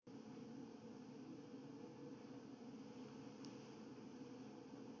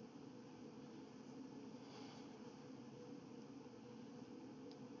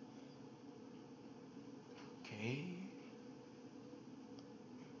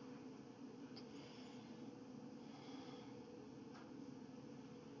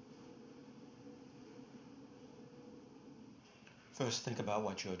First, think about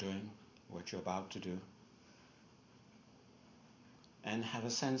what you're doing, what you're about to do, and have a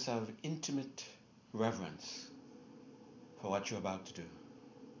sense of intimate reverence for what you're about to do.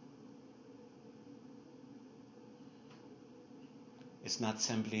 It's not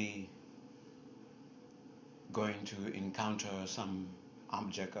simply going to encounter some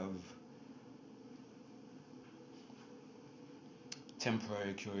object of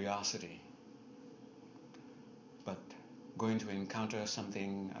temporary curiosity, but going to encounter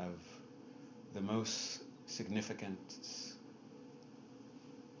something of the most significance,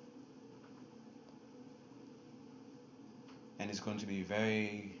 and it's going to be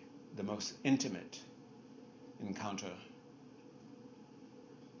the most intimate encounter.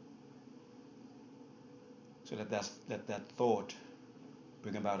 So let that thought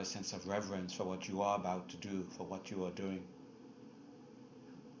bring about a sense of reverence for what you are about to do, for what you are doing.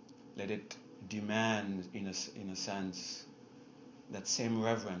 Let it demand, in a sense, that same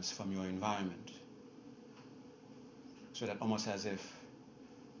reverence from your environment. So that almost as if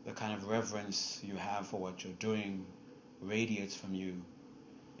the kind of reverence you have for what you're doing radiates from you,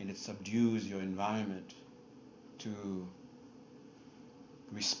 and it subdues your environment to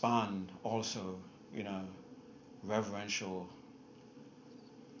respond also in a reverential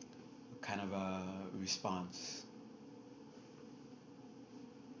kind of a response.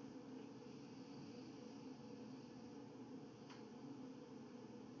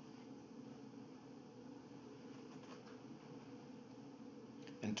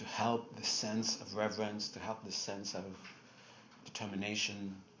 And to help the sense of reverence, to help the sense of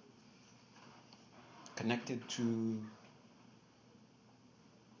determination connected to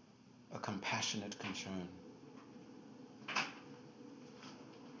a compassionate concern.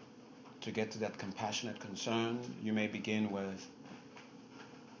 To get to that compassionate concern, you may begin with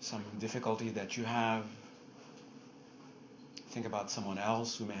some difficulty that you have. Think about someone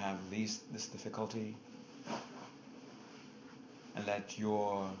else who may have this difficulty, and let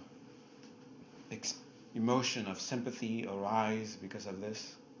your emotion of sympathy arise because of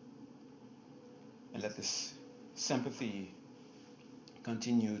this, and let this sympathy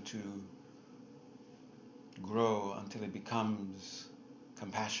continue to grow until it becomes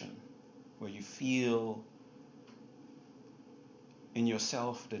compassion, where you feel in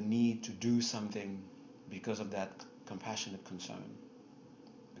yourself the need to do something because of that compassionate concern,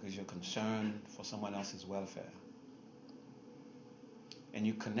 because you're concerned for someone else's welfare. And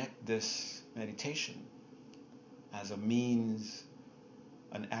you connect this meditation as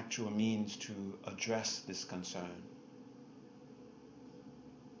an actual means to address this concern.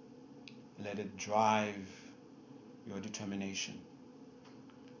 Let it drive your determination.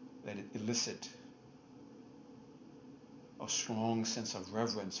 Let it elicit a strong sense of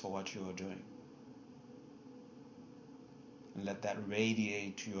reverence for what you are doing. And let that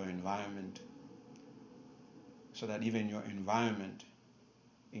radiate to your environment, so that even your environment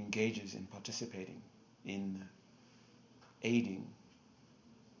engages in participating, in aiding.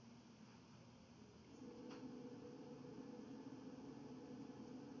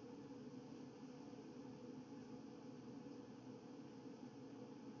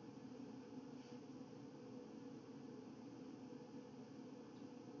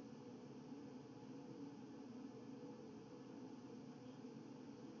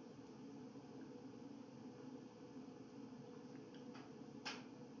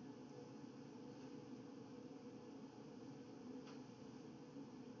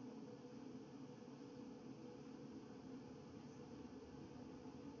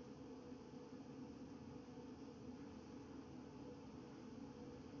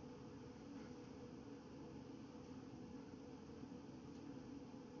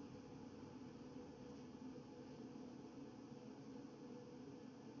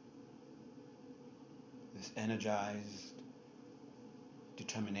 This energized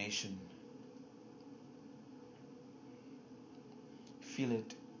determination, feel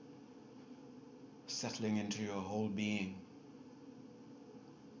it settling into your whole being,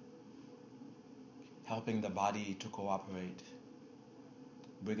 helping the body to cooperate,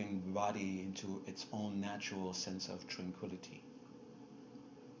 bringing the body into its own natural sense of tranquility.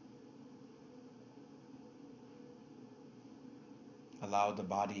 Allow the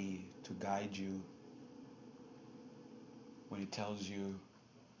body to guide you when it tells you,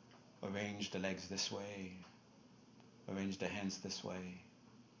 arrange the legs this way, arrange the hands this way.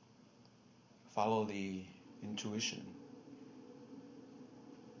 Follow the intuition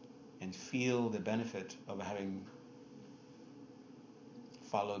and feel the benefit of having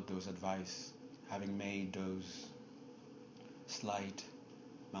followed those advice, having made those slight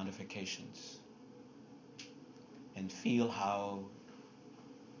modifications. and feel how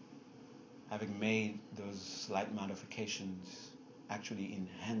having made those slight modifications actually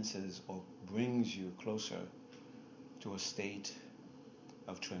enhances or brings you closer to a state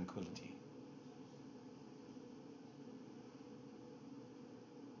of tranquility.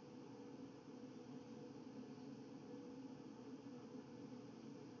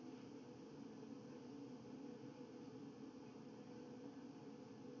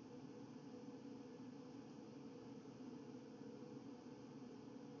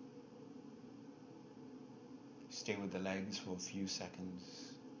 Stay with the legs for a few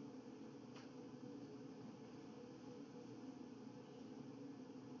seconds.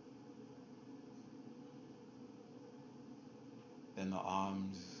 Then the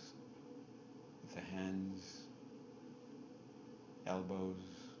arms, with the hands, elbows,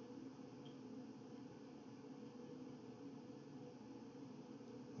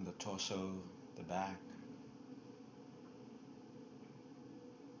 and the torso, the back.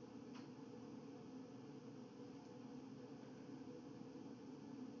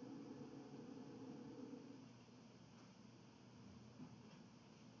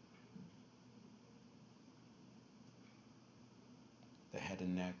 The head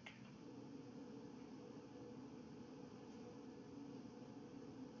and neck.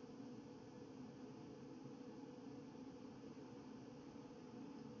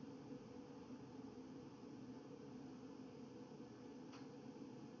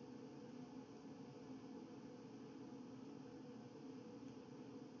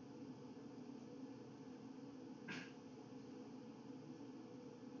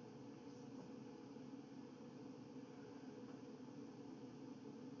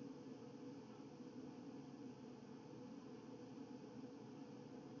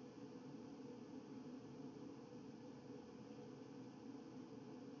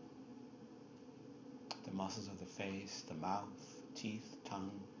 The muscles of the face, the mouth, teeth,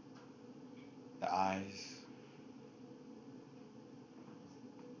 tongue, the eyes.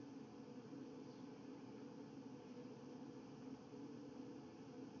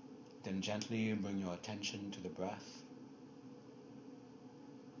 Then gently bring your attention to the breath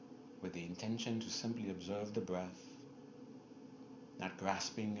with the intention to simply observe the breath, not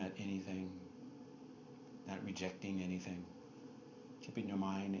grasping at anything, not rejecting anything, keeping your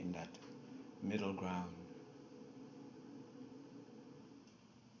mind in that middle ground.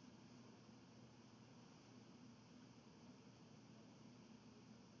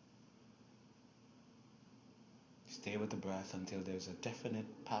 Stay with the breath until there's a definite,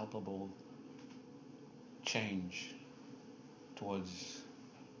 palpable change towards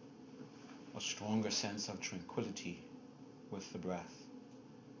a stronger sense of tranquility with the breath.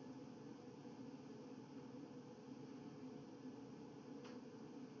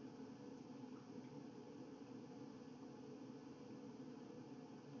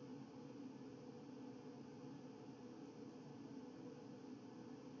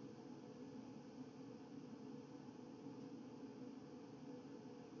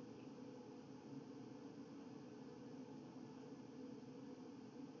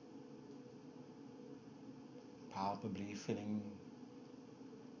 Palpably feeling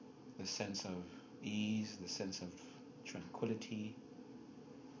the sense of ease, the sense of tranquility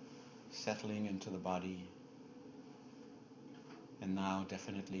settling into the body, and now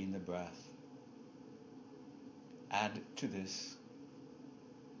definitely in the breath. Add to this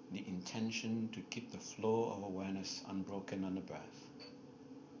the intention to keep the flow of awareness unbroken on the breath.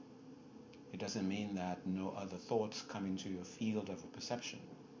 It doesn't mean that no other thoughts come into your field of perception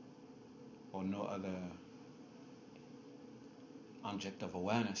or no other object of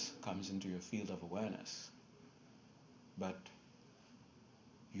awareness comes into your field of awareness, but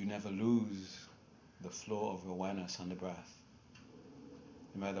you never lose the flow of awareness on the breath.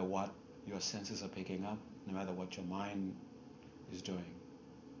 No matter what your senses are picking up, no matter what your mind is doing,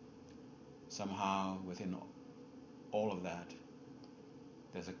 somehow within all of that,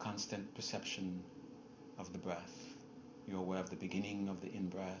 there's a constant perception of the breath. You're aware of the beginning of the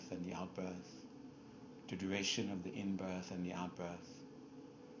in-breath and the out-breath, the duration of the in-breath and the out-breath,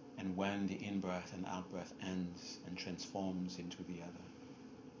 and when the in-breath and out-breath ends and transforms into the other.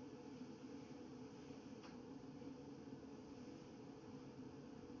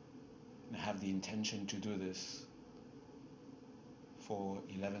 And have the intention to do this for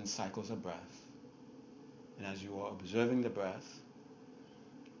 11 cycles of breath. And as you are observing the breath,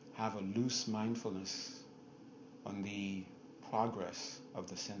 have a loose mindfulness on the progress of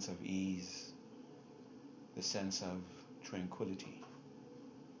the sense of ease, the sense of tranquility,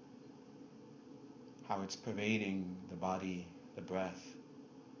 how it's pervading the body, the breath,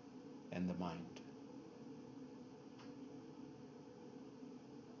 and the mind.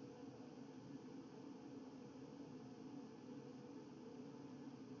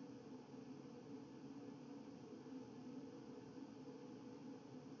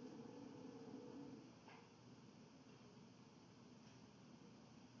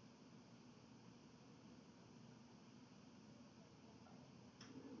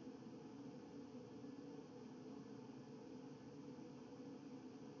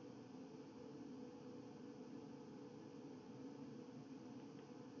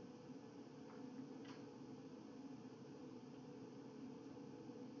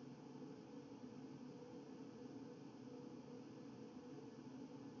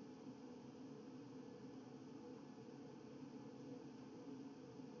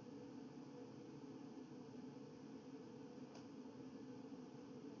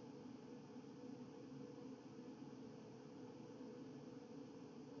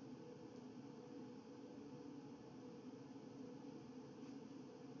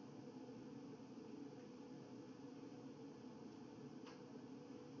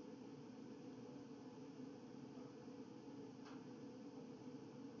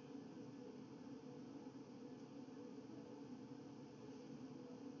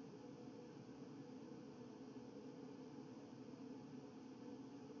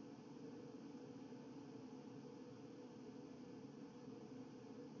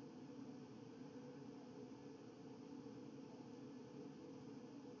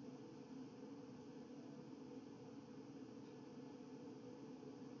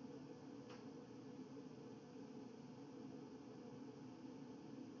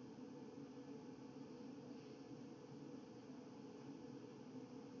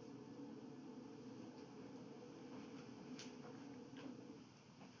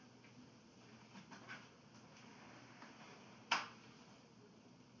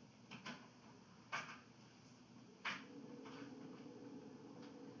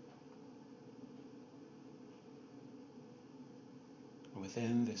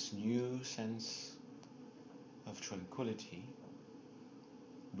 within this new sense of tranquility,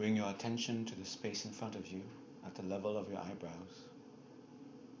 bring your attention to the space in front of you at the level of your eyebrows,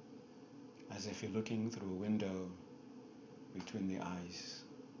 as if you're looking through a window between the eyes.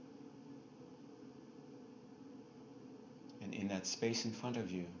 And in that space in front of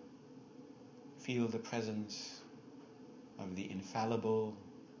you, feel the presence of the infallible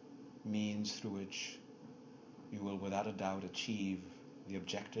means through which you will without a doubt achieve the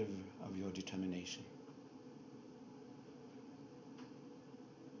objective of your determination.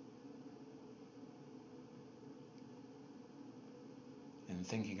 And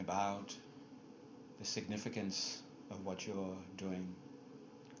thinking about the significance of what you're doing,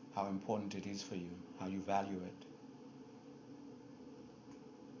 how important it is for you, how you value it.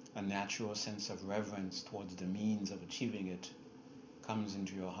 A natural sense of reverence towards the means of achieving it comes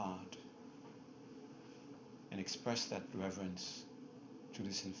into your heart. And express that reverence to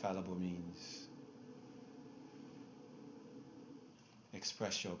this infallible means.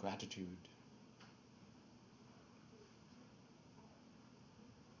 Express your gratitude.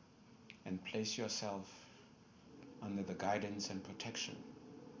 And place yourself under the guidance and protection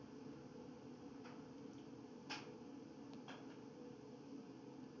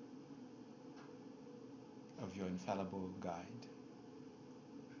of your infallible guide.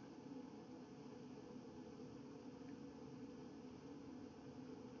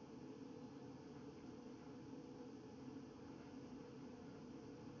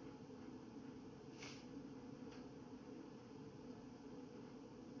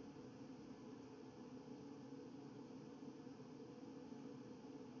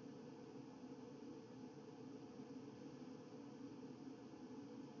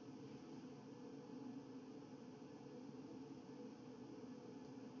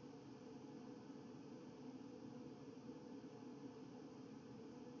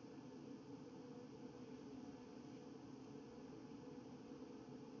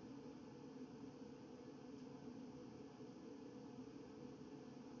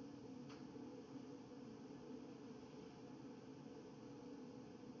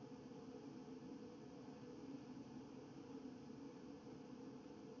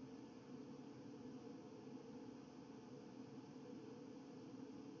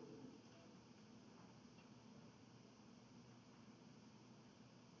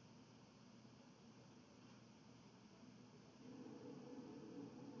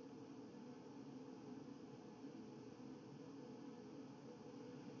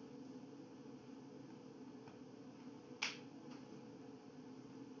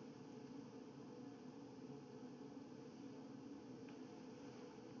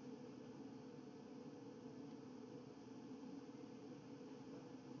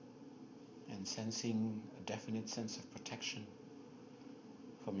 And sensing a definite sense of protection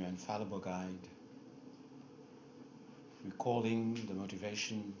from your infallible guide, recalling the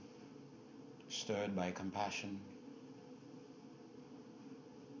motivation stirred by compassion,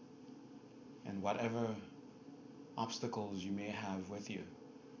 and whatever obstacles you may have with you,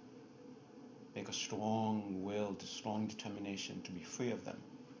 make a strong will, strong determination to be free of them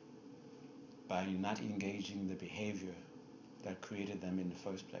by not engaging the behavior that created them in the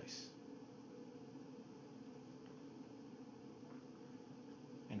first place.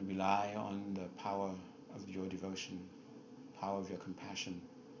 And rely on the power of your devotion, power of your compassion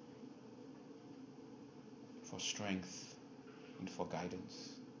for strength and for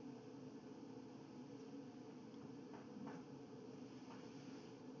guidance.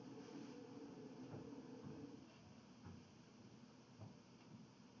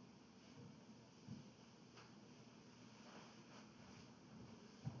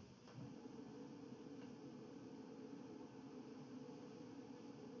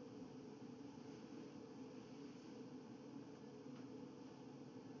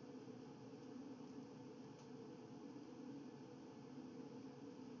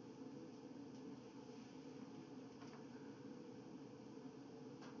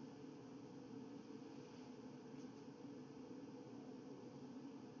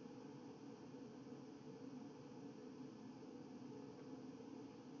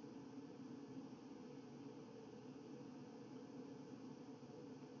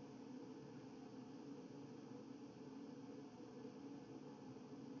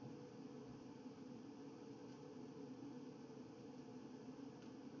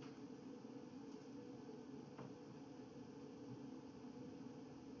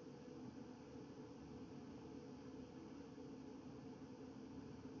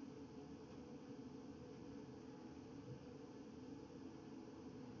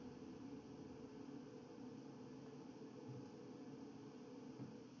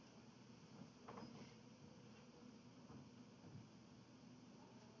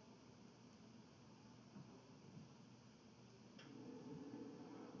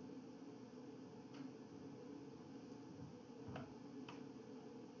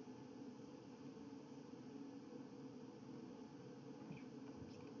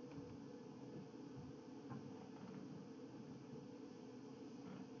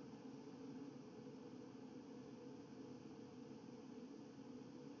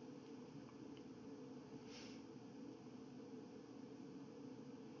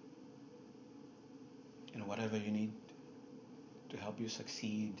 whatever you need to help you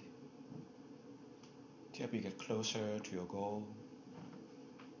succeed, to help you get closer to your goal.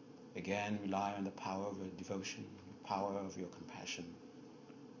 Again, rely on the power of your devotion, power of your compassion,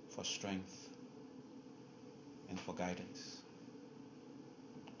 for strength and for guidance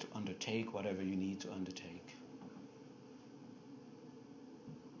to undertake whatever you need to undertake.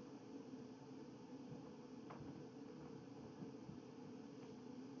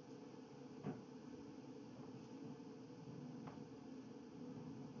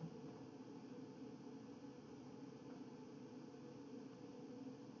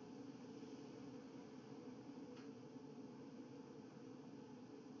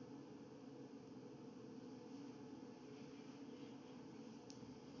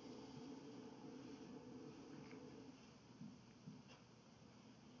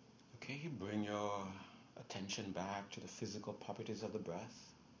 Okay, bring your attention back to the physical properties of the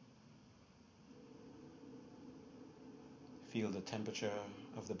breath. Feel the temperature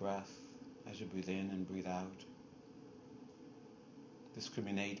of the breath as you breathe in and breathe out.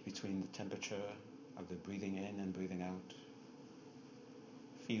 Discriminate between the temperature of the breathing in and breathing out.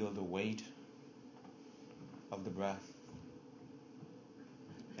 Feel the weight of the breath.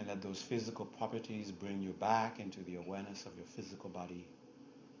 And let those physical properties bring you back into the awareness of your physical body,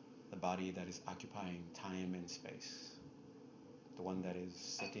 the body that is occupying time and space, the one that is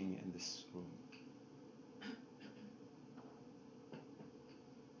sitting in this room.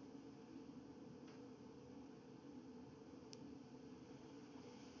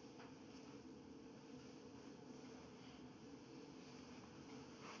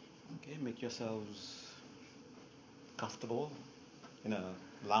 Okay, make yourselves comfortable in a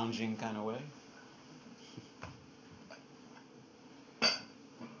lounging kind of way.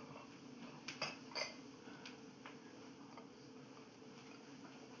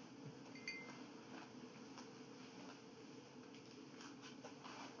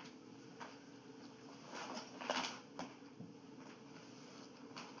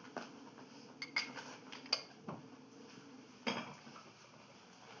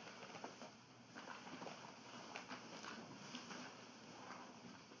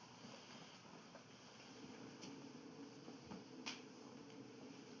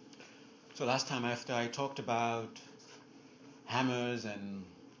 So last time after I talked about hammers and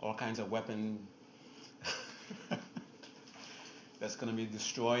all kinds of weapons that's going to be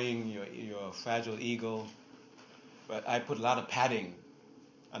destroying your fragile ego, but I put a lot of padding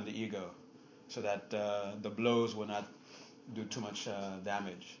on the ego so that the blows will not do too much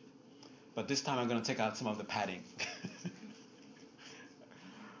damage. But this time I'm going to take out some of the padding.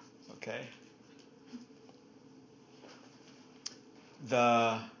 Okay?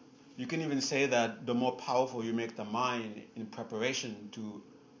 You can even say that the more powerful you make the mind in preparation to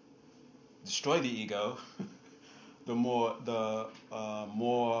destroy the ego, the more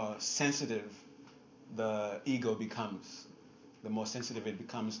sensitive the ego becomes, the more sensitive it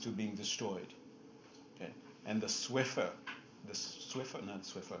becomes to being destroyed. Okay, and swifter,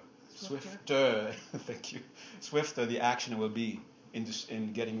 thank you, swifter the action will be in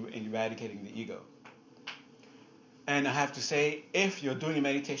eradicating the ego. And I have to say, if you're doing a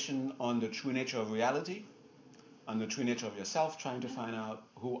meditation on the true nature of reality, on the true nature of yourself, trying to find out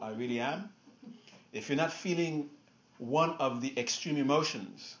who I really am, if you're not feeling one of the extreme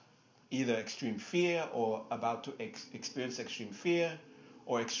emotions, either extreme fear or about to experience extreme fear,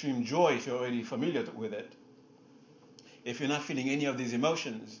 or extreme joy if you're already familiar with it, if you're not feeling any of these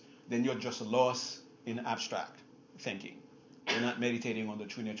emotions, then you're just lost in abstract thinking. You're not meditating on the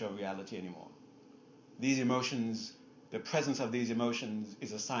true nature of reality anymore. These emotions, the presence of these emotions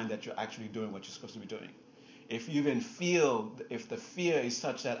is a sign that you're actually doing what you're supposed to be doing. If you even feel, if the fear is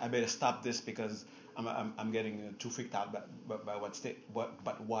such that I better stop this because I'm getting too freaked out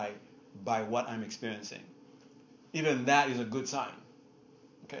by what I'm experiencing, even that is a good sign.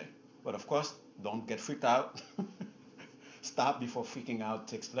 Okay, but of course, don't get freaked out. Stop before freaking out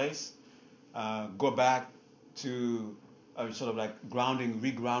takes place. Go back to sort of like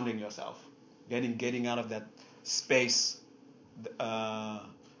regrounding yourself, getting out of that space,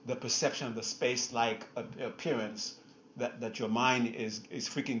 the perception of the space-like appearance that your mind is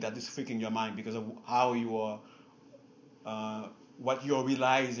freaking your mind because of how you are, what you're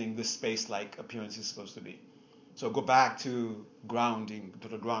realizing the space-like appearance is supposed to be. So go back to grounding, to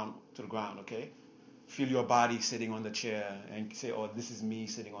the ground, okay? Feel your body sitting on the chair and say, oh, this is me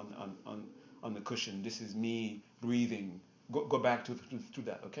sitting on the cushion. This is me breathing. Go back to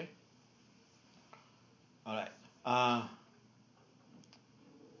that, okay? All right.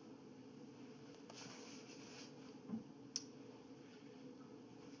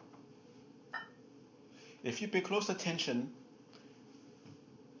 If you pay close attention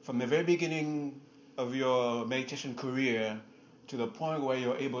from the very beginning of your meditation career to the point where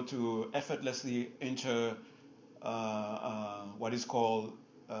you're able to effortlessly enter what is called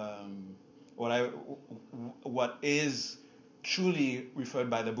what is truly referred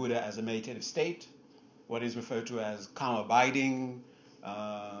by the Buddha as a meditative state, what is referred to as calm abiding.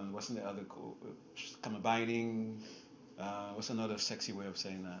 What's the other calm abiding? What's another sexy way of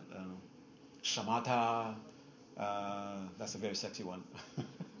saying that? Shamatha. That's a very sexy one.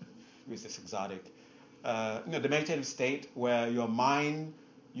 It's this exotic. The meditative state where your mind,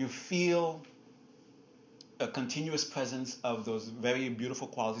 you feel a continuous presence of those very beautiful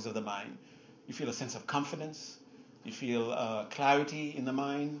qualities of the mind. You feel a sense of confidence. You feel clarity in the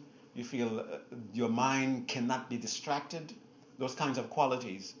mind. You feel your mind cannot be distracted. Those kinds of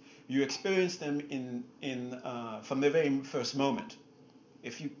qualities. You experience them from the very first moment.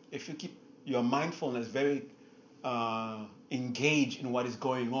 If you keep your mindfulness very engaged in what is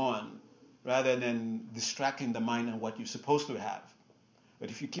going on, rather than distracting the mind on what you're supposed to have.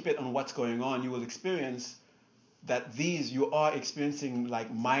 But if you keep it on what's going on, you will experience that you are experiencing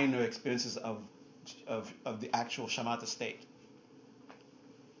like minor experiences of the actual shamatha state.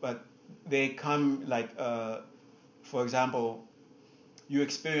 But they come like, for example, you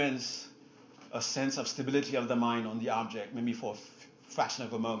experience a sense of stability of the mind on the object, maybe for a fraction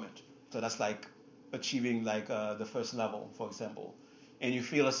of a moment. So that's like achieving like the first level, for example. And you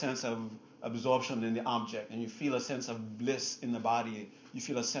feel a sense of absorption in the object, and you feel a sense of bliss in the body. You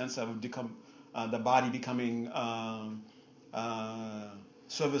feel a sense of the body becoming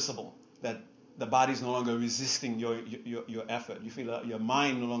serviceable, that the body is no longer resisting your effort. You feel your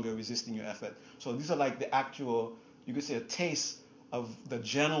mind no longer resisting your effort. So these are like the actual, you could say, a taste of the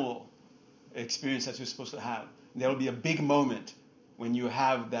general experience that you're supposed to have. There will be a big moment when you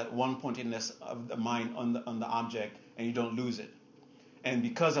have that one pointedness of the mind on the object, and you don't lose it. And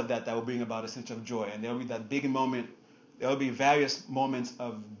because of that, that will bring about a sense of joy. And there will be that big moment. There will be various moments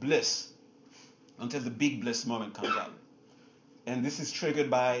of bliss until the big bliss moment comes out. And this is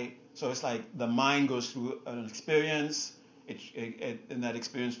triggered by, so it's like the mind goes through an experience, and that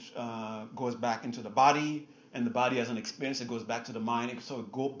experience goes back into the body, and the body has an experience, it goes back to the mind. So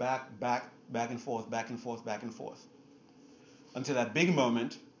it goes back and forth, back and forth, back and forth. Until that big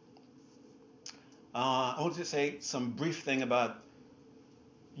moment. I want to say some brief thing about,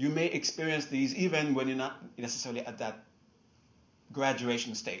 you may experience these even when you're not necessarily at that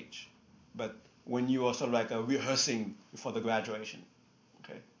graduation stage, but when you are sort of like rehearsing before the graduation.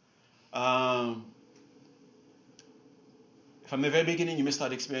 Okay. From the very beginning, you may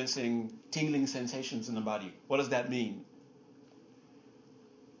start experiencing tingling sensations in the body. What does that mean?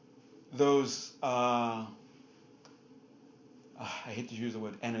 Those, I hate to use the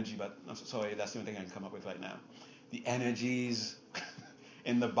word energy, but I'm sorry, that's the only thing I can come up with right now. The energies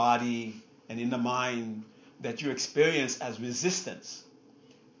in the body and in the mind that you experience as resistance.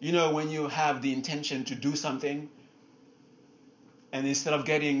 You know, when you have the intention to do something, and instead of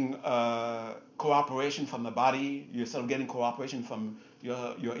getting cooperation from the body, you're sort of getting cooperation from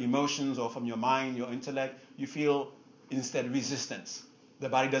your emotions or from your mind, your intellect, you feel instead resistance. The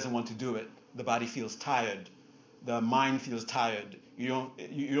body doesn't want to do it. The body feels tired. The mind feels tired. You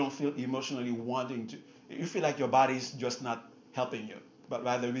don't feel emotionally wanting to. You feel like your body's just not helping you, but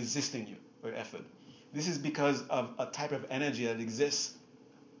rather resisting you for your effort. This is because of a type of energy that exists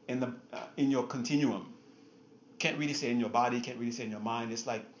in your continuum. Can't really say in your body, can't really say in your mind. It's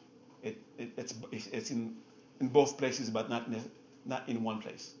like it's in both places, but not in one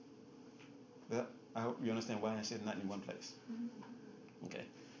place. I hope you understand why I said not in one place. Okay.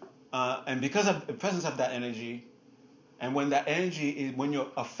 And because of the presence of that energy, and when that energy is, when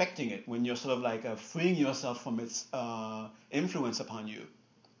you're affecting it, when you're sort of like freeing yourself from its influence upon you,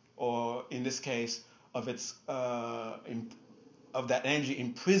 or in this case, of its of that energy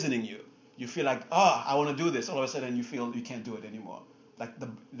imprisoning you, you feel like, I want to do this. All of a sudden, you feel you can't do it anymore.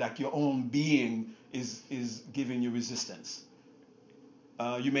 Like your own being is giving you resistance.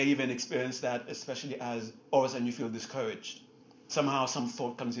 You may even experience that, especially as all of a sudden you feel discouraged. Somehow some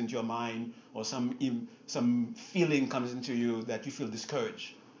thought comes into your mind, or some feeling comes into you that you feel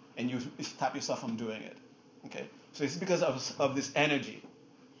discouraged, and you stop yourself from doing it. Okay, so it's because of this energy,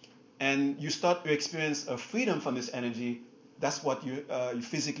 and you start to experience a freedom from this energy. That's what you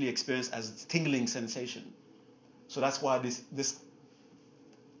physically experience as tingling sensation. So that's why this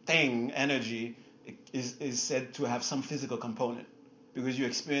thing, energy, is said to have some physical component, because you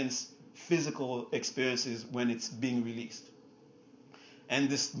experience physical experiences when it's being released. And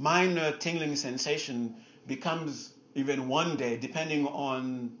this minor tingling sensation becomes, even one day, depending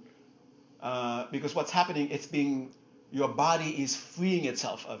on Because what's happening, your body is freeing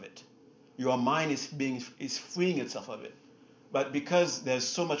itself of it. Your mind is freeing itself of it. But because there's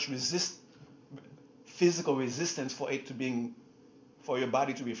so much physical resistance for your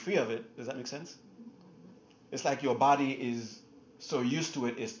body to be free of it, does that make sense? It's like your body is so used to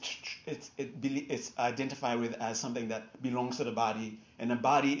it, it's identified with as something that belongs to the body, and the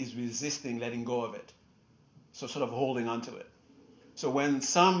body is resisting letting go of it. So sort of holding on to it. So when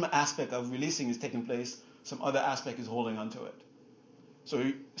some aspect of releasing is taking place, some other aspect is holding on to it.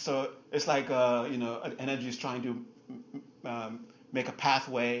 So it's like an energy is trying to make a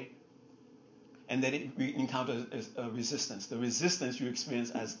pathway, and then it encounters a resistance. The resistance you experience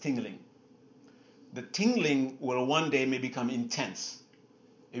as tingling. The tingling will one day may become intense.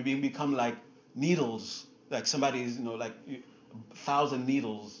 It will become like needles, like somebody's, like 1,000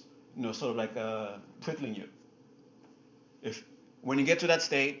 needles, sort of like prickling you. When you get to that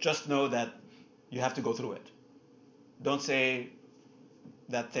state, just know that you have to go through it. Don't say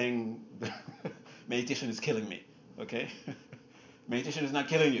that thing, meditation is killing me, okay? Meditation is not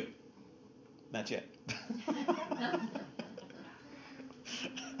killing you. Not yet.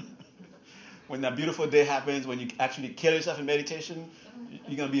 When that beautiful day happens, when you actually kill yourself in meditation,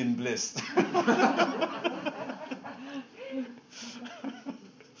 you're going to be in bliss.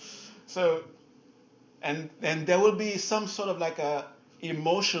 So, and there will be some sort of like a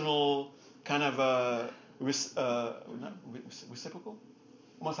emotional kind of not reciprocal?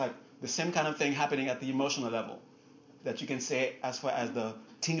 Almost like the same kind of thing happening at the emotional level that you can say as far as the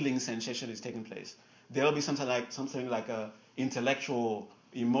tingling sensation is taking place. There will be something like a intellectual,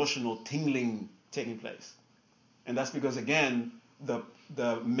 emotional tingling taking place. And that's because, again, the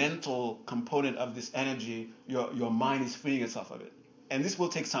mental component of this energy, your mind is freeing itself of it. And this will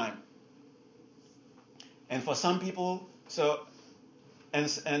take time. And for some people, and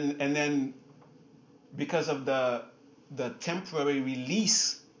then because of the temporary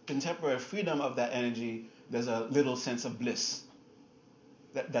release, temporary freedom of that energy, there's a little sense of bliss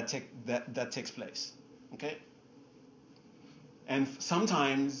that takes place. Okay? And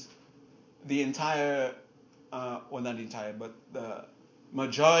sometimes the entire, well, not the entire, but the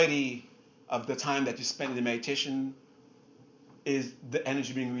majority of the time that you spend in the meditation is the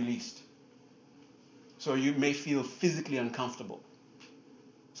energy being released. So you may feel physically uncomfortable.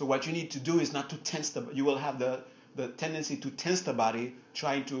 So what you need to do is not to tense you will have the tendency to tense the body,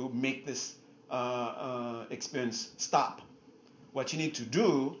 trying to make this experience stop. What you need to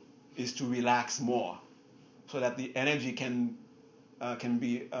do is to relax more, so that the energy can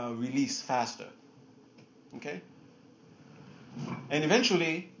be released faster. Okay? And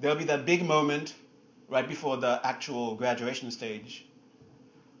eventually, there'll be that big moment right before the actual graduation stage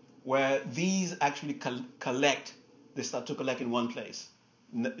where these actually collect, they start to collect in one place.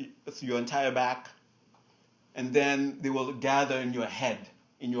 It's your entire back, and then they will gather in your head,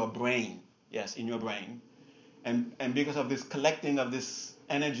 in your brain. Yes, in your brain. And because of this collecting of this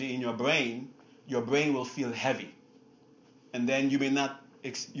energy in your brain will feel heavy. And then you may not,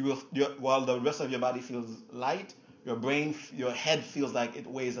 while the rest of your body feels light, your head feels like it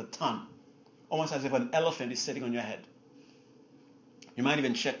weighs a ton. Almost as if an elephant is sitting on your head. You might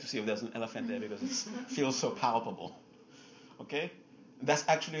even check to see if there's an elephant there because it feels so palpable. Okay? That's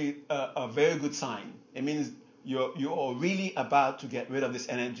actually a very good sign. It means you're really about to get rid of this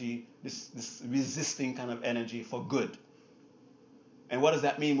energy, this resisting kind of energy for good. And what does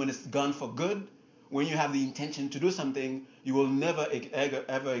that mean when it's gone for good? When you have the intention to do something, you will never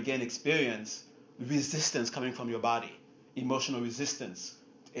ever again experience resistance coming from your body, emotional resistance,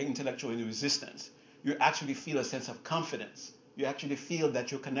 intellectual resistance. You actually feel a sense of confidence. You actually feel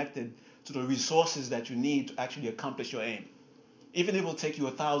that you're connected to the resources that you need to actually accomplish your aim. Even if it will take you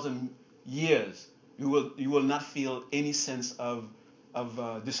 1,000 years, you will not feel any sense of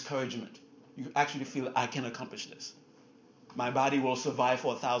discouragement. You actually feel, I can accomplish this. My body will survive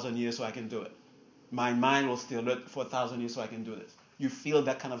for 1,000 years so I can do it. My mind will still live for 1,000 years so I can do this. You feel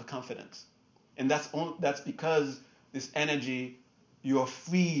that kind of confidence. And that's because this energy, you're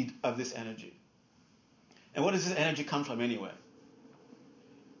freed of this energy. And where does this energy come from anyway?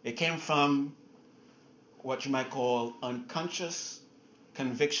 It came from what you might call unconscious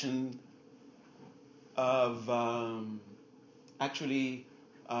conviction of actually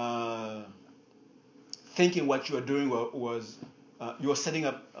thinking what you are doing was you are setting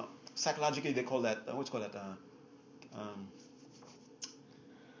up, psychologically they call that, what's called that,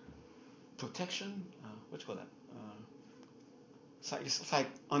 protection? What you call that? It's like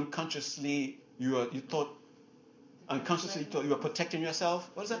unconsciously you thought, unconsciously you thought you were protecting yourself.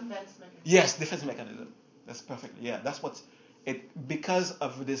 What is that? Defense mechanism. Yes, defense mechanism. That's perfect. Yeah, that's what it, because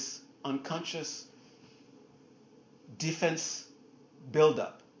of this unconscious defense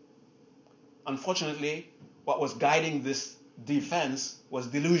buildup. Unfortunately, what was guiding this defense was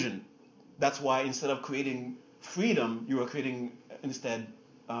delusion. That's why instead of creating freedom, you were creating instead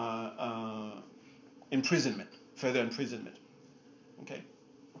imprisonment, further imprisonment. Okay.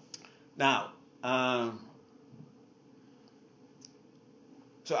 Now,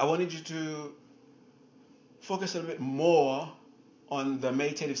 so I wanted you to focus a little bit more on the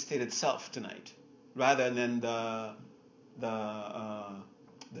meditative state itself tonight, rather than the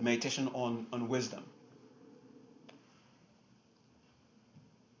meditation on wisdom.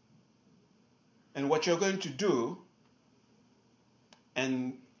 And what you're going to do,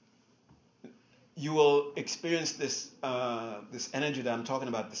 and you will experience this this energy that I'm talking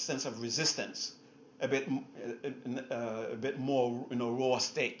about, this sense of resistance, a bit more in a raw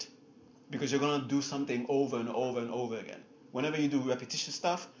state, because you're going to do something over and over and over again. Whenever you do repetitious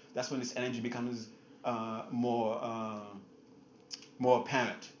stuff, that's when this energy becomes more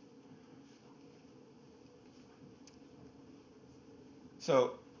apparent.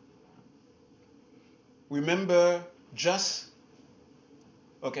 So remember just,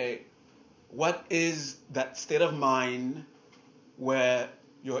 okay, what is that state of mind where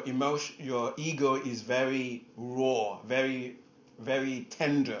your ego is very raw, very, very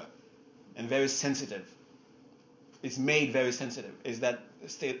tender, and very sensitive? It's made very sensitive. Is that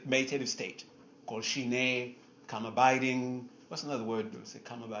state, meditative state, called shine, calm abiding. What's another word? Say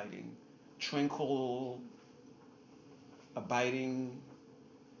calm abiding, tranquil, abiding.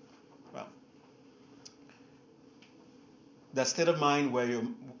 Well, that state of mind where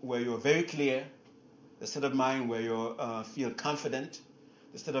you're very clear, the state of mind where you feel confident,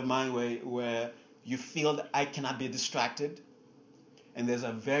 the state of mind where you feel that I cannot be distracted, and there's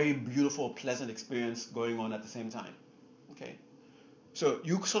a very beautiful, pleasant experience going on at the same time. Okay, so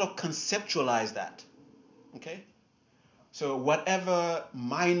you sort of conceptualize that. Okay, so whatever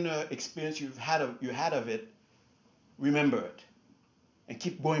minor experience you had of it, remember it, and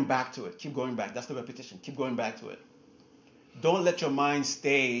keep going back to it. Keep going back. That's the repetition. Keep going back to it. Don't let your mind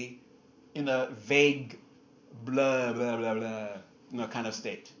stay in a vague, blah blah blah blah, kind of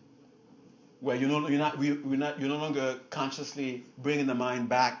state, where you're no longer consciously bringing the mind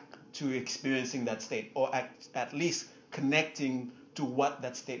back to experiencing that state, or at least connecting to what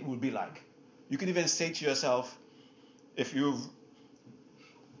that state would be like. You can even say to yourself, if you've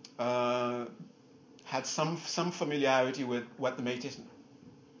had some familiarity with what the meditation,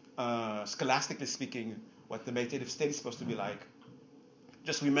 scholastically speaking, what the meditative state is supposed to be like,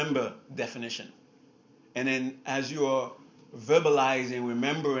 just remember definition. And then as you're verbalizing,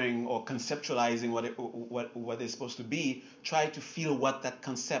 remembering, or conceptualizing what it's supposed to be, try to feel what that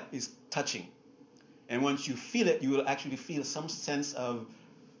concept is touching. And once you feel it, you will actually feel some sense of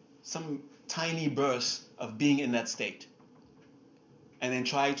some tiny burst of being in that state. And then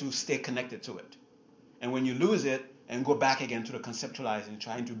try to stay connected to it. And when you lose it, and go back again to the conceptualizing,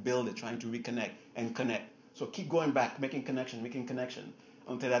 trying to build it, trying to reconnect and connect. So keep going back, making connection,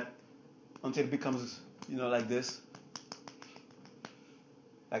 until it becomes, like this,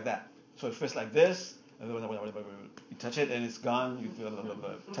 like that. So at first like this, you touch it and it's gone. You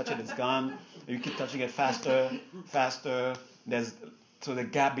touch it, it's gone. You keep touching it faster. So the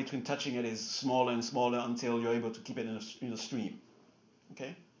gap between touching it is smaller and smaller until you're able to keep it in a stream.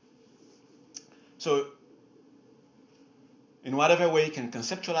 Okay. So in whatever way you can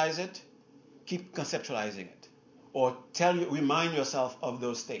conceptualize it, keep conceptualizing it, or remind yourself of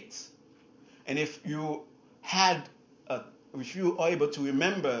those states. And if you are able to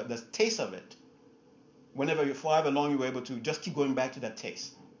remember the taste of it, for however long you were able to, just keep going back to that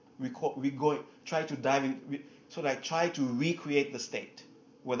taste. Try to dive in, try to recreate the state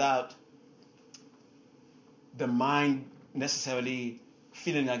without the mind necessarily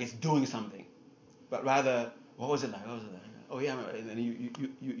feeling like it's doing something, but rather, what was it like? Oh yeah, and then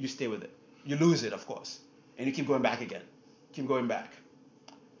you stay with it. You lose it, of course, and you keep going back again. Keep going back.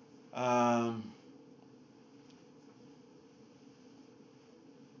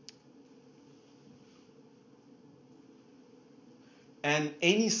 And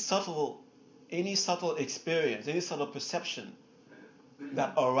any subtle experience, any subtle perception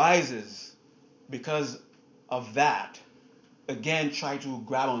that arises because of that, again, try to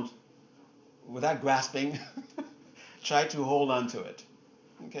grab on, without grasping, try to hold on to it.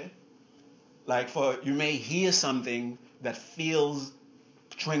 Okay? Like you may hear something that feels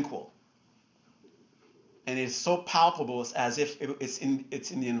tranquil, and it's so palpable, it's as if it's in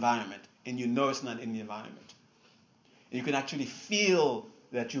the environment, and you know it's not in the environment. And you can actually feel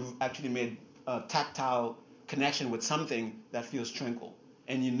that you've actually made a tactile connection with something that feels tranquil.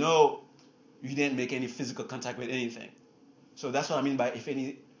 and you know you didn't make any physical contact with anything. So that's what I mean by if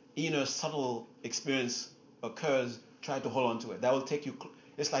any inner subtle experience occurs, try to hold on to it. That will take you.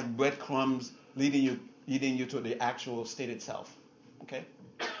 It's like breadcrumbs leading you to the actual state itself. Okay.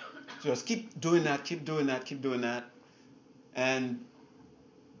 So just keep doing that, keep doing that, keep doing that, and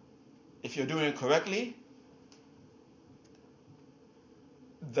if you're doing it correctly,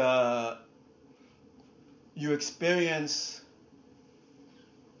 you experience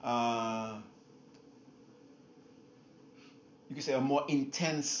you could say a more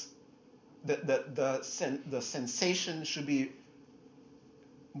intense. The sensation should be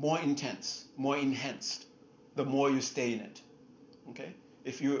more intense, more enhanced, the more you stay in it. Okay?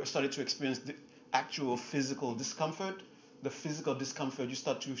 If you started to experience the actual physical discomfort, the physical discomfort you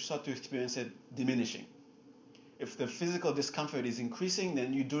start to experience it diminishing. If the physical discomfort is increasing,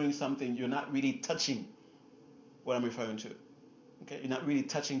 then you're doing something, you're not really touching what I'm referring to. Okay? You're not really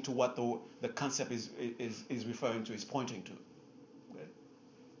touching to what the concept is referring to, is pointing to. Okay?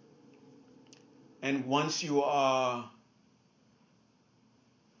 And once you are,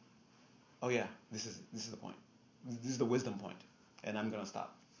 oh yeah, this is the point. This is the wisdom point, and I'm gonna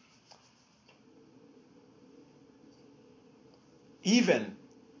stop. Even,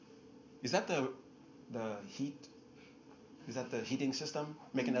 is that the heat? Is that the heating system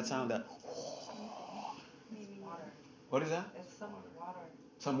making that sound? That Water. what is that? It's some water.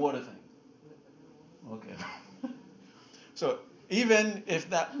 Some water thing. Okay. So even if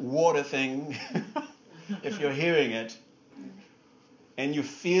that water thing, if you're hearing it, and you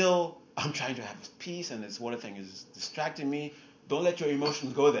feel I'm trying to have peace and this water thing is distracting me, don't let your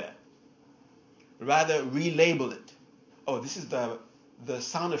emotions go there. Rather relabel it. Oh, this is the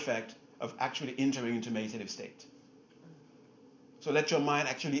sound effect of actually entering into meditative state. So let your mind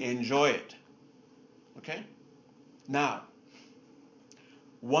actually enjoy it. Okay? Now,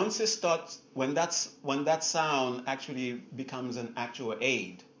 once it starts, when that sound actually becomes an actual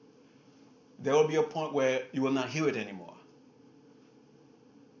aid, there will be a point where you will not hear it anymore.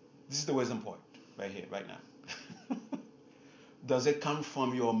 This is the wisdom point, right here, right now. Does it come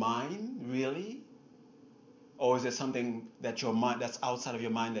from your mind, really? Or is it something that your mind, that's outside of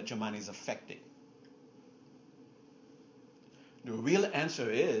your mind, that your mind is affecting? The real answer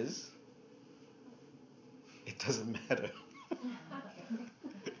is, it doesn't matter.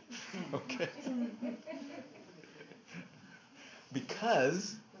 Okay?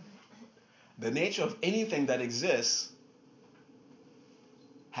 Because the nature of anything that exists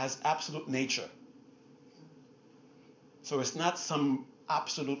has absolute nature. So it's not some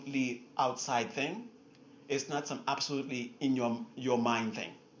absolutely outside thing. It's not some absolutely in your mind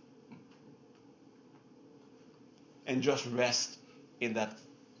thing. And just rest in that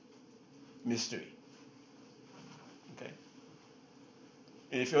mystery. Okay?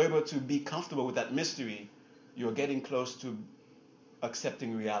 And if you're able to be comfortable with that mystery, you're getting close to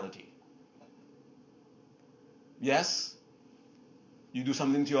accepting reality. Yes, you do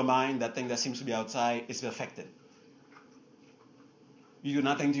something to your mind, that thing that seems to be outside is affected. You do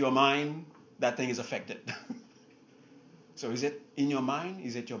nothing to your mind, that thing is affected. So is it in your mind?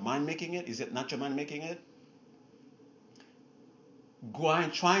 Is it your mind making it? Is it not your mind making it?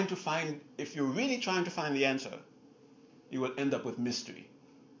 Trying to find, if you're really trying to find the answer, you will end up with mystery.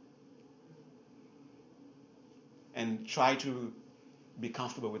 And try to be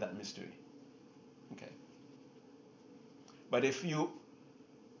comfortable with that mystery. Okay. But if you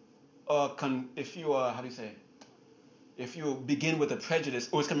how do you say, if you begin with a prejudice,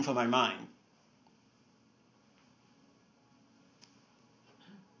 oh, it's coming from my mind,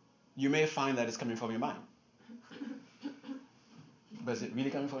 you may find that it's coming from your mind. But is it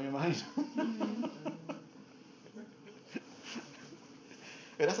really coming from your mind?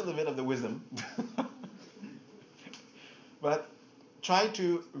 Yeah, that's a little bit of the wisdom. But try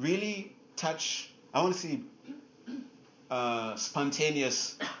to really touch. I want to see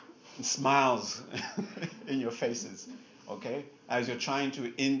spontaneous smiles in your faces, okay? As you're trying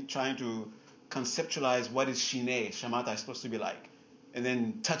to conceptualize what is shamatha is supposed to be like, and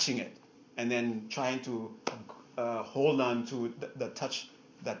then touching it, and then trying to hold on to the touch,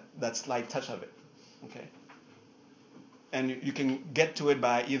 that slight touch of it, okay? And you can get to it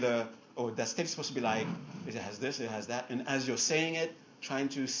by either, oh, that state is supposed to be like, it has this, it has that, and as you're saying it, trying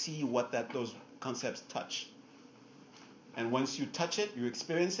to see what those concepts touch. And once you touch it, you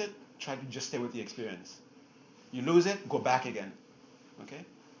experience it, try to just stay with the experience. You lose it, go back again. Okay?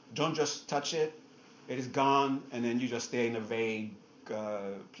 Don't just touch it, it is gone, and then you just stay in a vague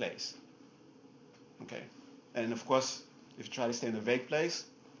place. Okay? And of course, if you try to stay in a vague place,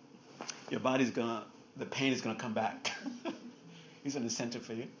 your body's the pain is gonna come back. He's an incentive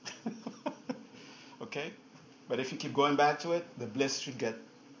for you. Okay? But if you keep going back to it, the bliss should get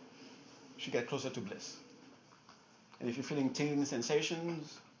closer to bliss. And if you're feeling tingling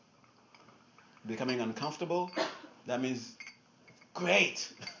sensations, becoming uncomfortable, that means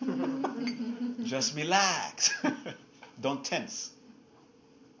great. Just relax. Don't tense.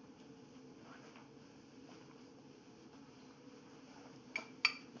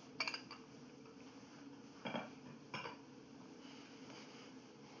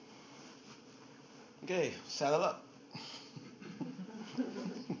 Okay, saddle up.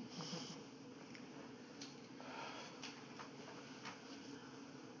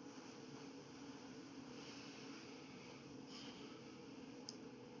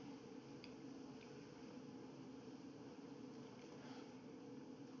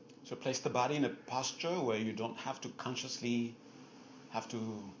 So place the body in a posture where you don't have to consciously have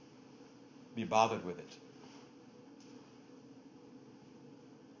to be bothered with it.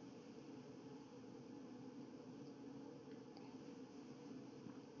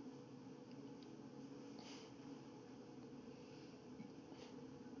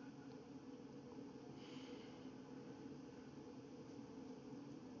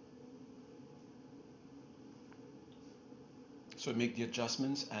 So make the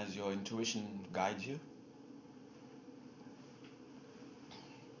adjustments as your intuition guides you.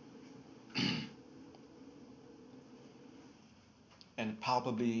 And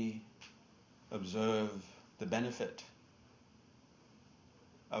palpably observe the benefit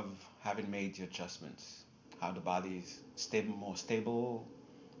of having made the adjustments. How the body is more stable,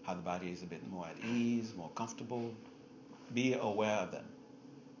 how the body is a bit more at ease, more comfortable. Be aware of them.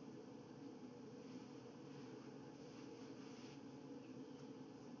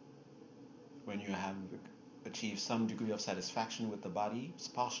 When you have achieved some degree of satisfaction with the body's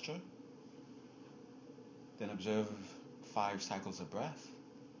posture, then observe 5 cycles of breath.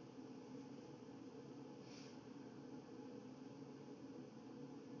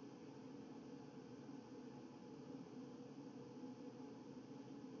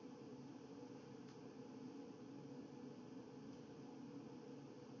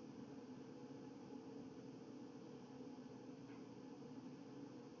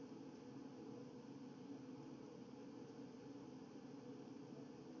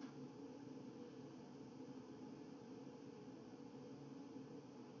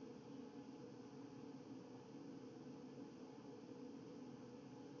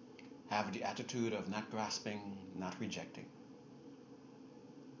 Have the attitude of not grasping, not rejecting.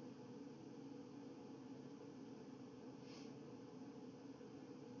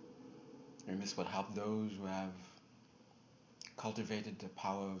 And this will help those who have cultivated the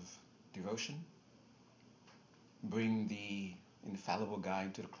power of devotion. Bring the infallible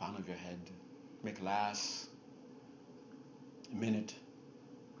guide to the crown of your head. Make last minute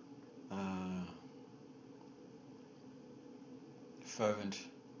fervent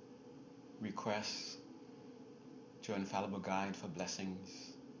requests to your infallible guide for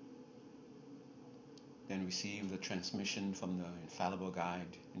blessings. Then receive the transmission from the infallible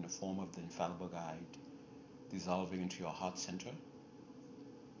guide in the form of the infallible guide dissolving into your heart center.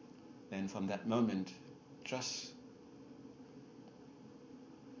 Then from that moment, just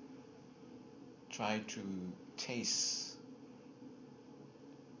try to taste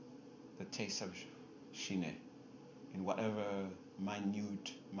the taste of Shine in whatever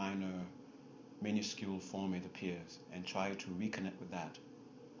minute, minor, minuscule form it appears, and try to reconnect with that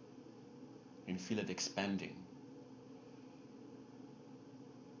and feel it expanding.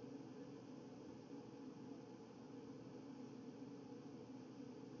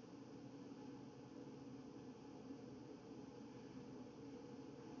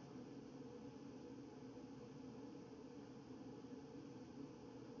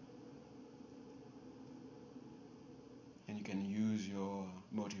 And you can use your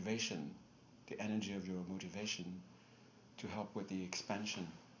motivation, the energy of your motivation, to help with the expansion,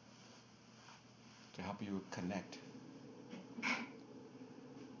 to help you connect.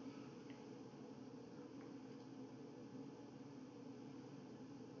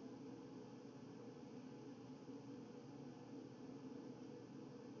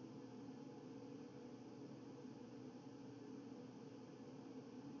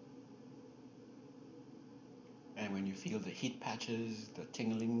 And when you feel the heat patches, the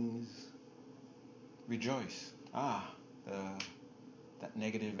tinglings, rejoice. That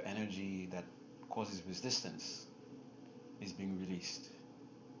negative energy that causes resistance is being released.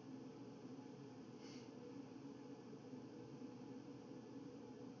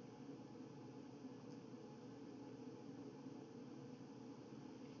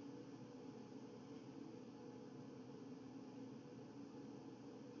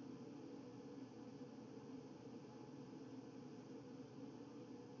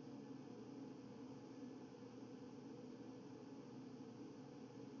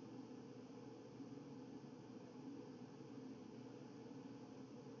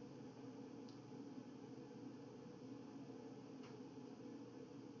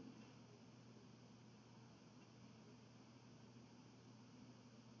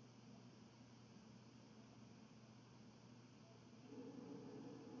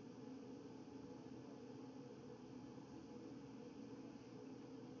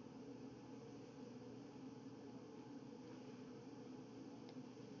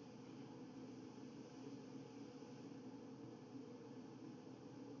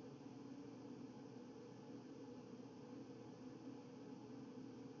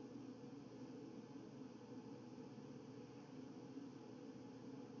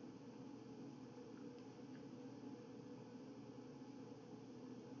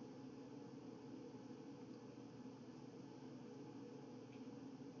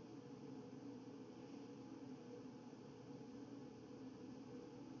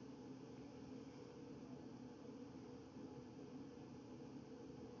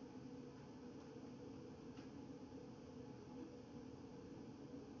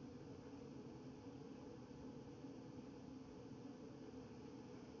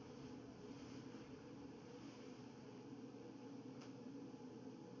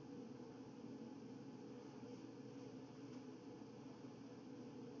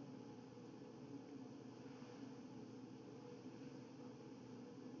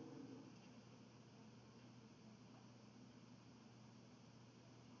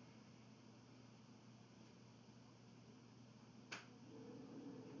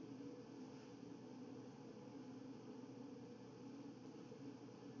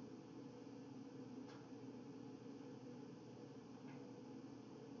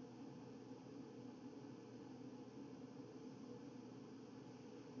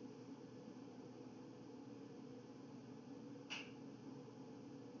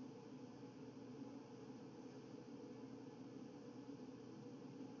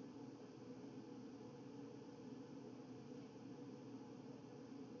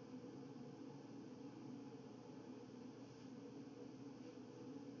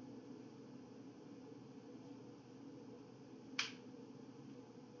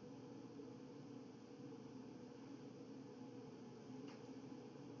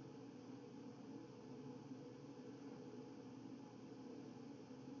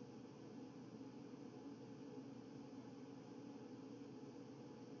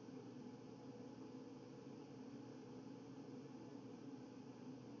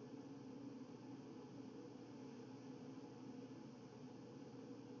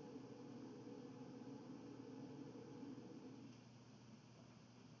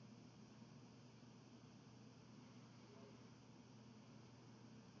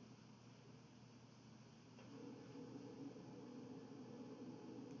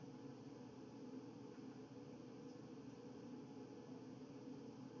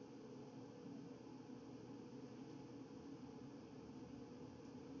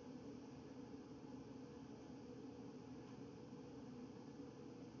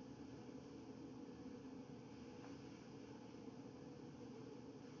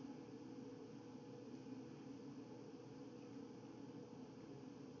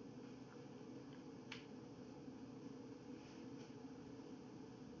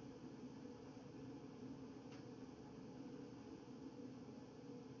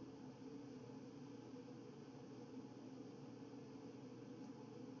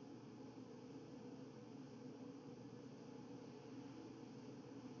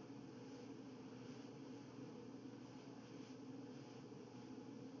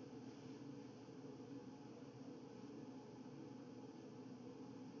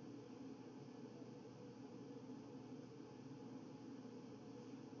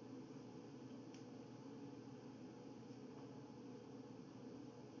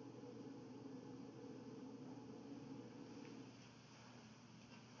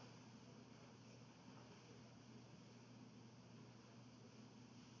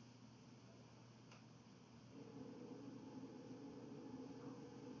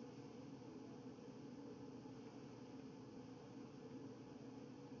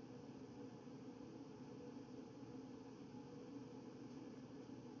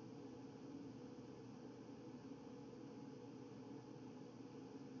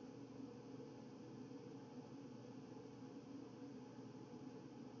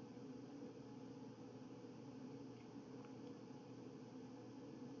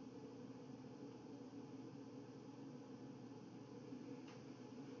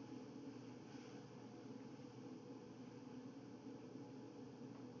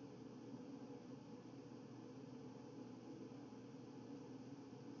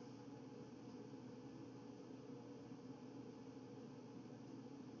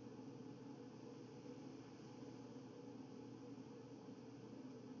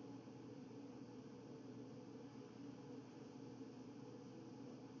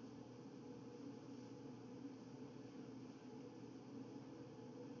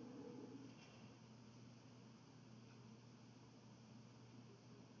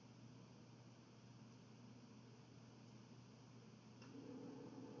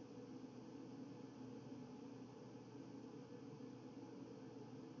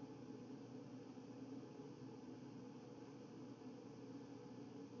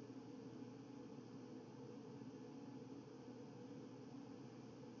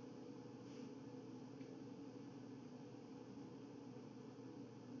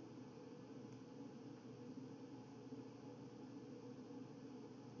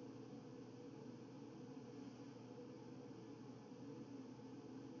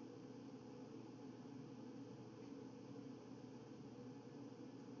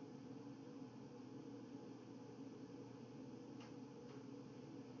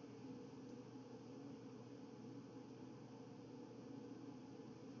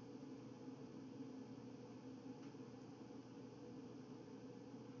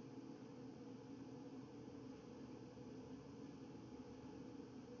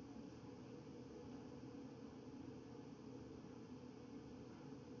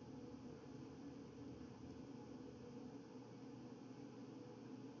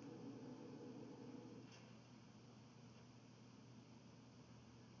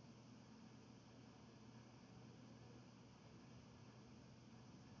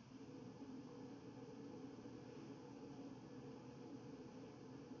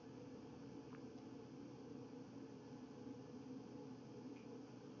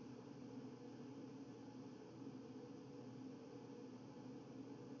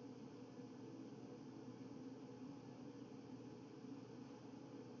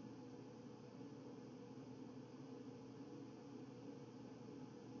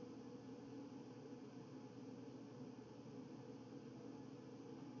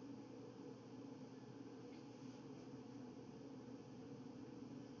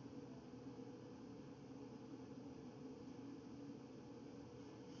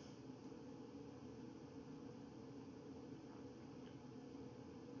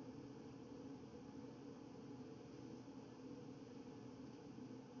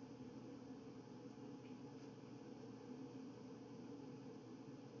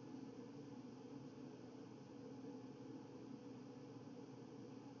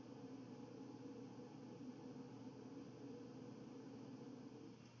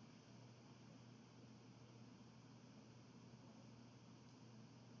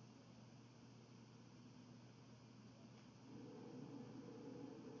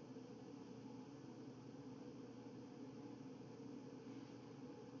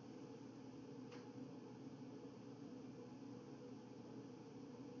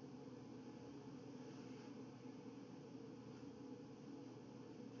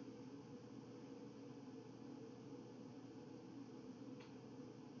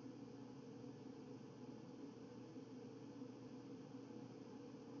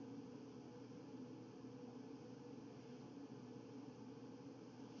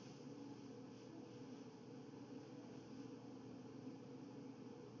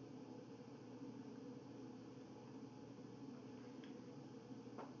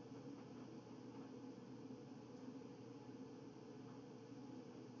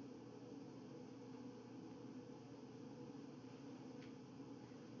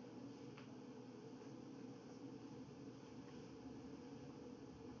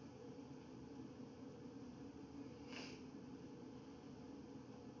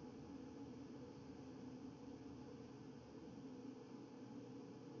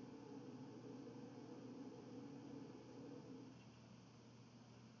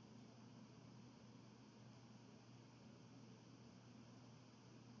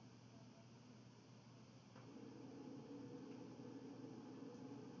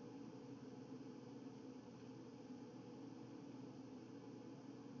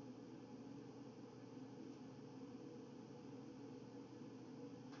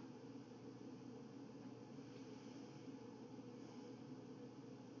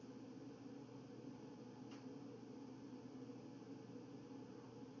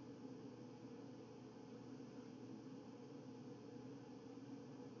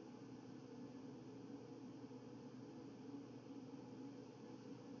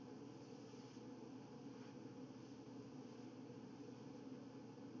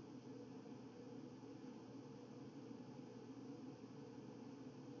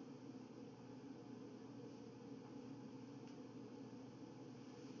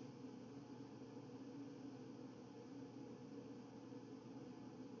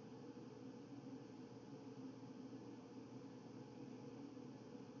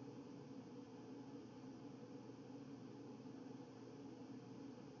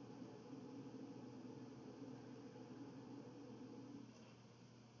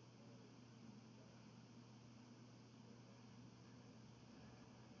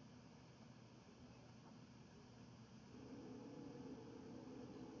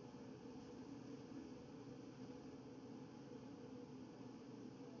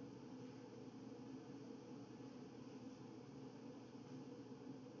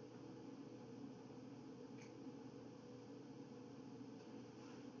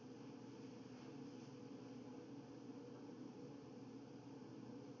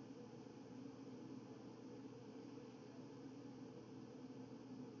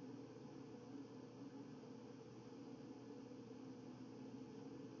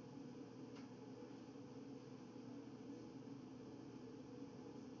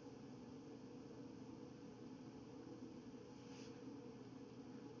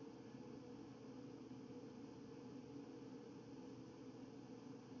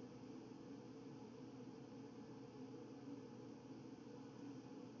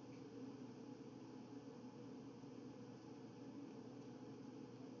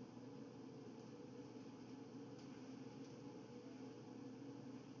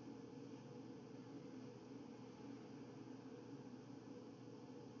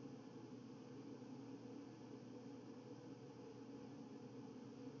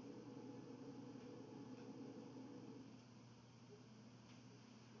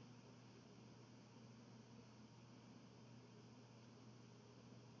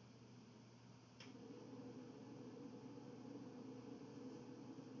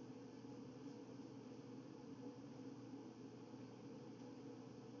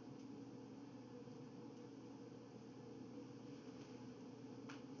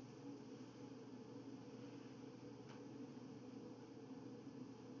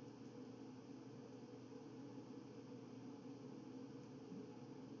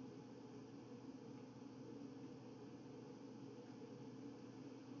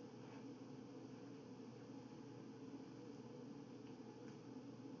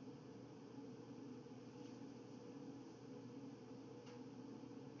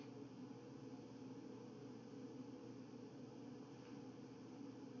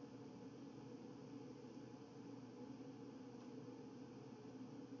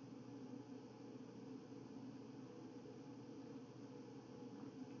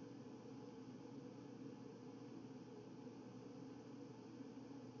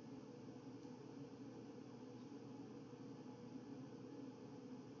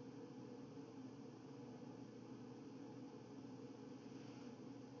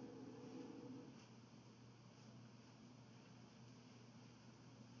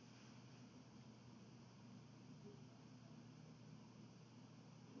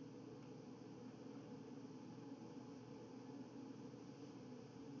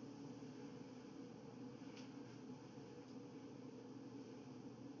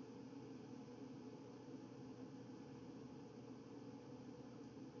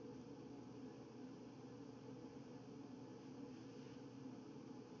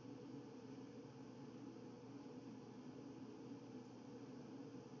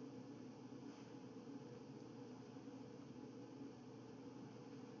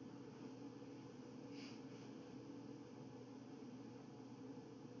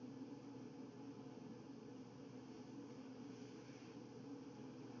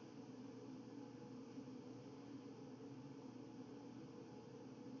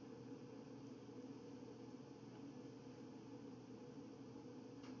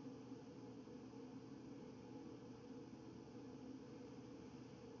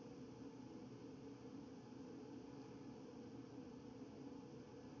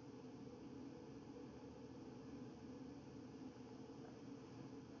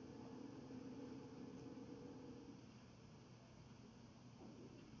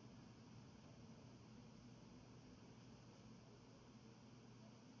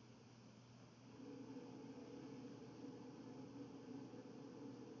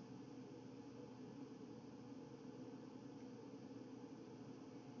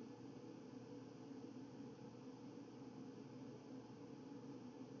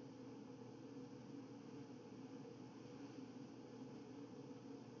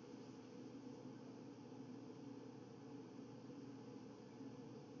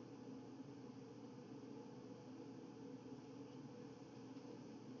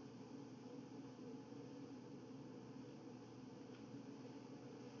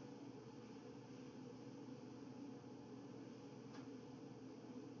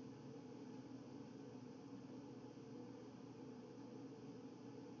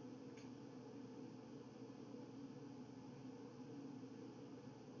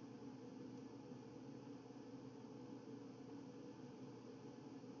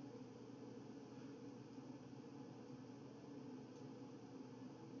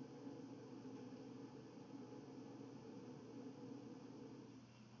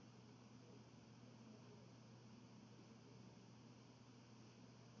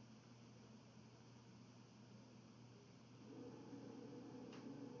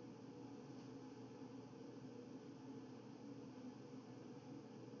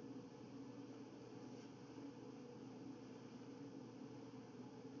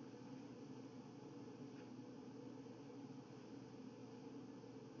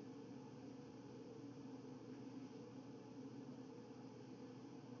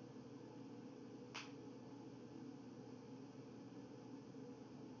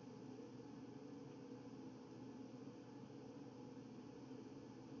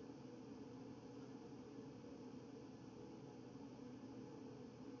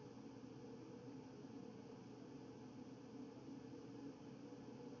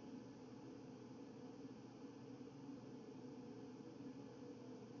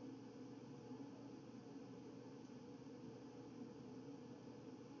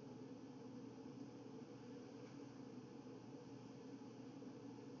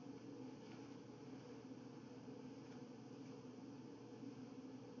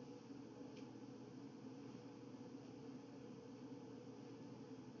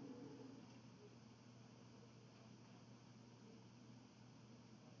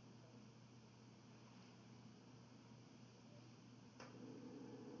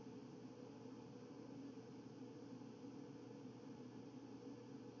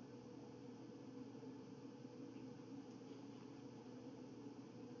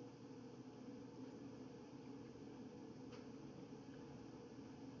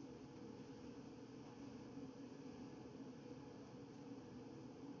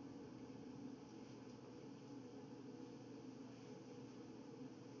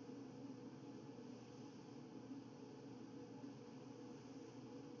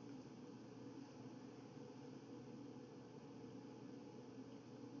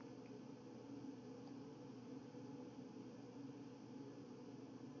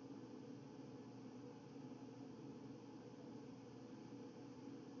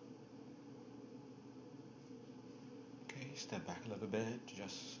 step back a little bit,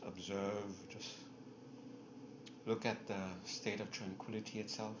 just observe, just look at the state of tranquility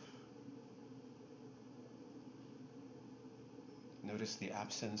itself. Notice the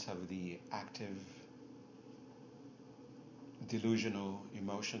absence of the active, delusional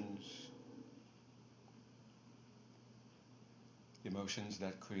emotions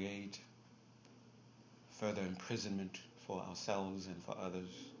that create further imprisonment for ourselves and for others.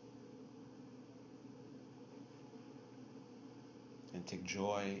 And take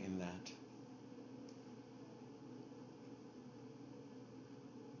joy in that.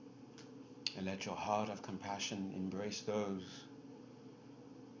 And let your heart of compassion embrace those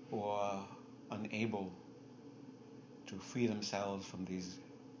who are unable to free themselves from these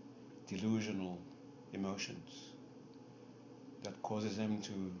delusional emotions that causes them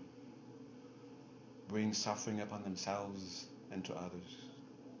to bring suffering upon themselves and to others.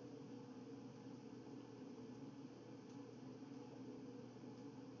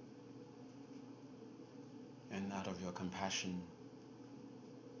 And out of your compassion,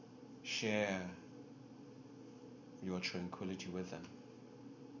 share your tranquility with them.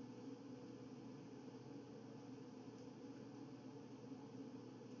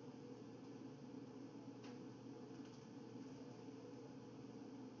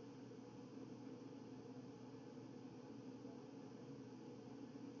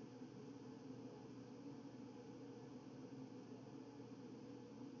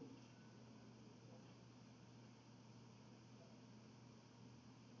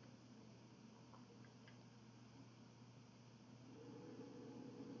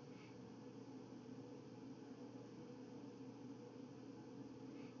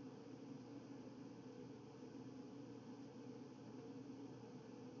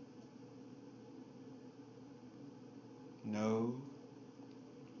 Know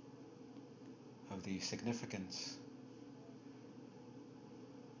of the significance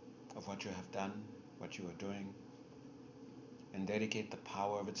of what you have done, what you are doing, and dedicate the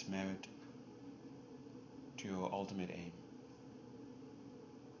power of its merit to your ultimate aim.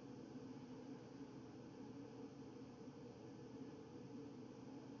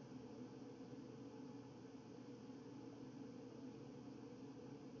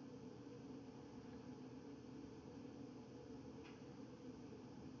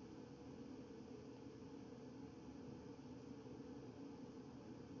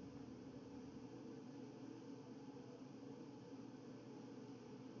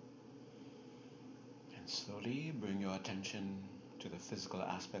 Slowly bring your attention to the physical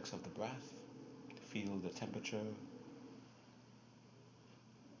aspects of the breath. Feel the temperature,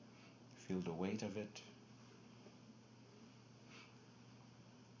 feel the weight of it.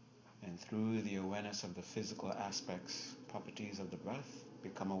 And through the awareness of the physical aspects, properties of the breath,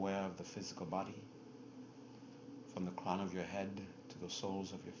 become aware of the physical body, from the crown of your head to the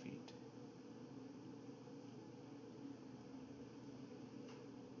soles of your feet.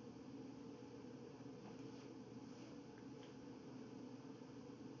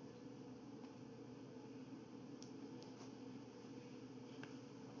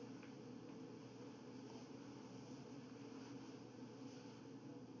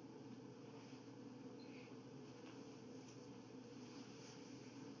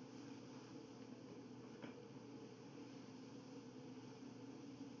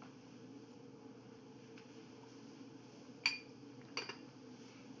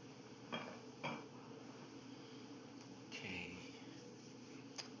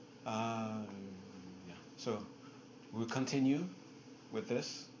 Yeah. So we'll continue with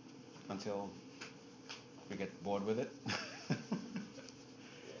this until we get bored with it.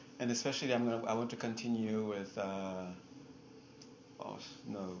 And especially I want to continue with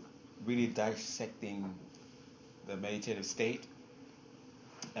really dissecting the meditative state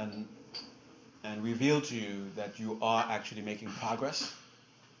and reveal to you that you are actually making progress,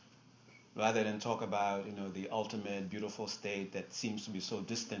 rather than talk about the ultimate beautiful state that seems to be so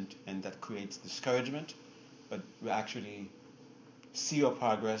distant and that creates discouragement, but we actually see your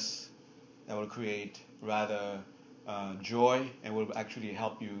progress that will create rather joy and will actually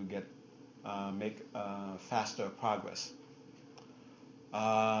help you make faster progress.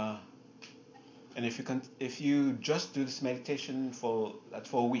 And if you just do this meditation for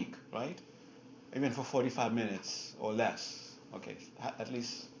a week, right? Even for 45 minutes or less, okay, at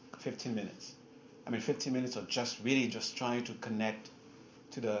least 15 minutes. 15 minutes of just trying to connect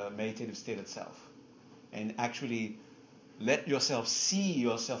to the meditative state itself, and actually let yourself see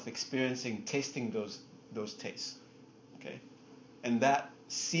yourself experiencing, tasting those tastes, okay? And that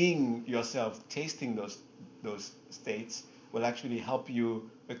seeing yourself tasting those states will actually help you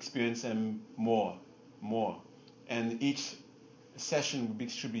experience them more, and each session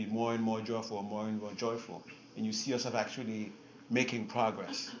should be more and more joyful, more and more joyful, and you see yourself actually making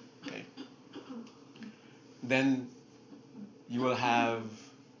progress. Okay. Then you will have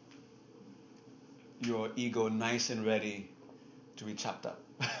your ego nice and ready to be chopped up.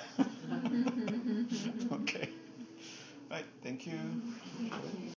 Okay. Right. Thank you.